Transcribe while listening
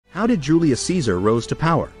How did Julius Caesar rose to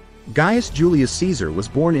power? Gaius Julius Caesar was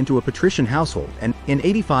born into a patrician household and, in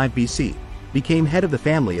 85 BC, became head of the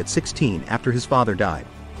family at 16 after his father died.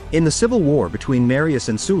 In the civil war between Marius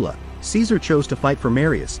and Sulla, Caesar chose to fight for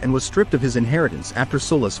Marius and was stripped of his inheritance after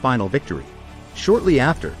Sulla's final victory. Shortly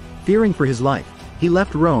after, fearing for his life, he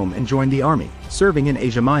left Rome and joined the army, serving in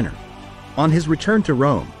Asia Minor. On his return to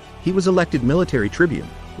Rome, he was elected military tribune,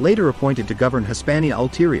 later appointed to govern Hispania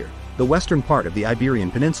Ulterior, the western part of the Iberian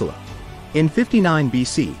Peninsula. In 59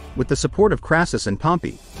 BC, with the support of Crassus and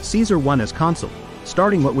Pompey, Caesar won as consul,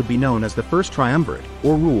 starting what would be known as the First Triumvirate,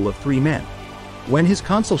 or rule of three men. When his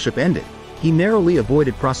consulship ended, he narrowly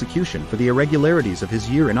avoided prosecution for the irregularities of his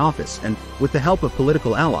year in office and, with the help of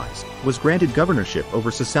political allies, was granted governorship over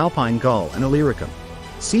Cisalpine Gaul and Illyricum.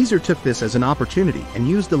 Caesar took this as an opportunity and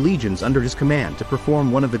used the legions under his command to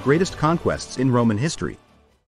perform one of the greatest conquests in Roman history.